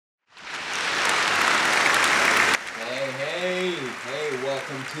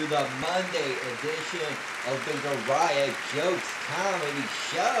to the Monday edition of the Uriah Jokes comedy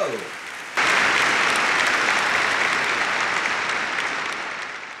show.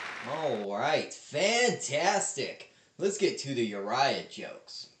 Alright, fantastic. Let's get to the Uriah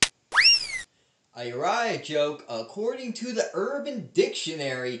Jokes. A Uriah joke, according to the Urban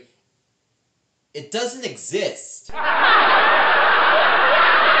Dictionary, it doesn't exist.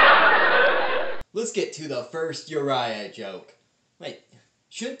 Let's get to the first Uriah joke. Wait,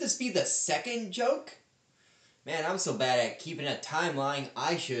 shouldn't this be the second joke? Man, I'm so bad at keeping a timeline,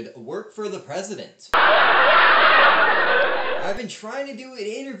 I should work for the president. I've been trying to do an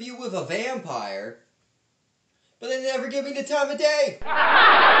interview with a vampire, but they never give me the time of day.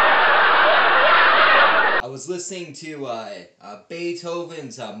 I was listening to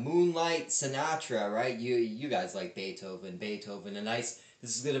Beethoven's Moonlight Sonata, right? You guys like Beethoven,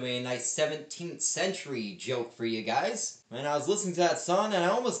 this is going to be a nice 17th century joke for you guys. And I was listening to that song and I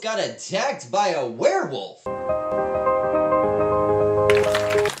almost got attacked by a werewolf.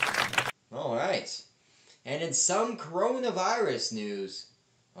 Alright. And in some coronavirus news,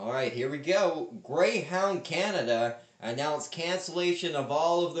 alright, here we go. Greyhound Canada announced cancellation of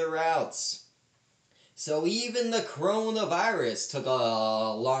all of their routes. So even the coronavirus took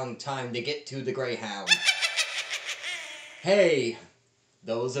a long time to get to the Greyhound. Hey,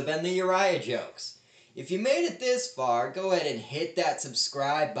 those have been the Uriah Jokes. If you made it this far, go ahead and hit that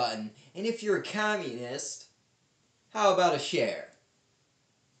subscribe button. And if you're a communist, how about a share?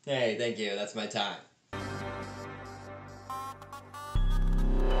 Hey, thank you, that's my time.